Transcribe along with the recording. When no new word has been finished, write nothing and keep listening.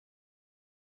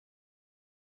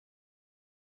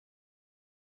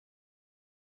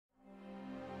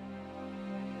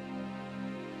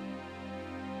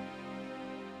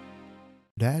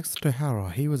Dax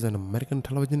Tejera, he was an American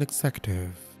television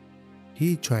executive.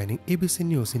 He joining ABC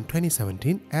News in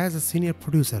 2017 as a senior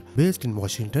producer based in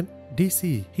Washington,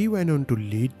 D.C. He went on to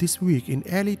lead This Week in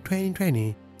early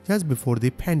 2020, just before the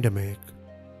pandemic.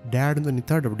 Died on the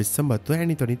 23rd of December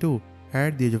 2022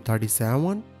 at the age of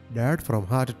 37, died from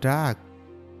heart attack.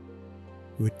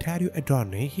 Vittorio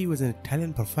Adorni, he was an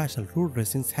Italian professional road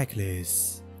racing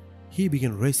cyclist. He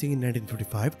began racing in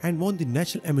 1955 and won the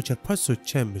National Amateur Pursuit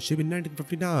Championship in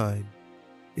 1959.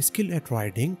 Skilled at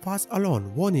riding, fast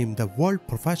alone won him the World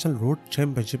Professional Road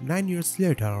Championship 9 years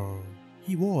later.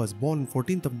 He was born on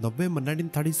 14th of November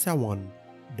 1937.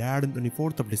 Died on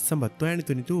 24th of December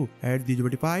 2022 at the age of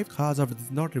 85, cause of death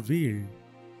is not revealed.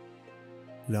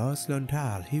 Lars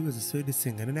Lönndahl, he was a Swedish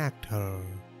singer and actor.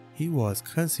 He was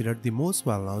considered the most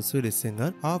well-known Swedish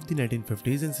singer of the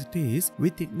 1950s and 60s,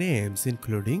 with nicknames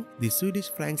including the Swedish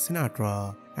Frank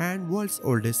Sinatra and World's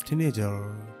Oldest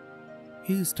Teenager.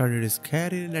 He started his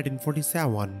career in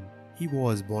 1947. He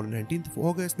was born on 19th of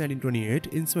August 1928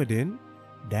 in Sweden.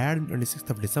 Died on 26th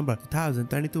of December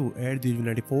 2022 at the age of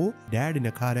 94. Died in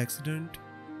a car accident.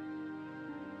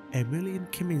 Emilian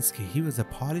Kamiński, he was a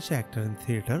Polish actor in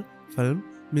theatre, film,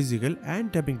 musical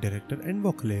and dubbing director and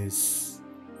vocalist.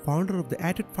 Founder of the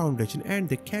Attitude Foundation and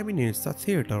the Kamiński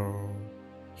Theatre.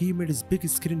 He made his big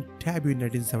screen debut in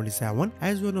 1977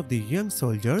 as one of the young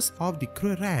soldiers of the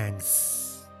Crow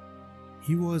ranks.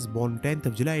 He was born 10th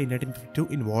of July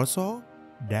 1952 in Warsaw.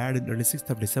 Died on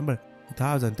 26th of December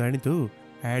 2022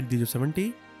 at the age of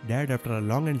 70. Died after a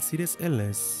long and serious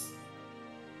illness.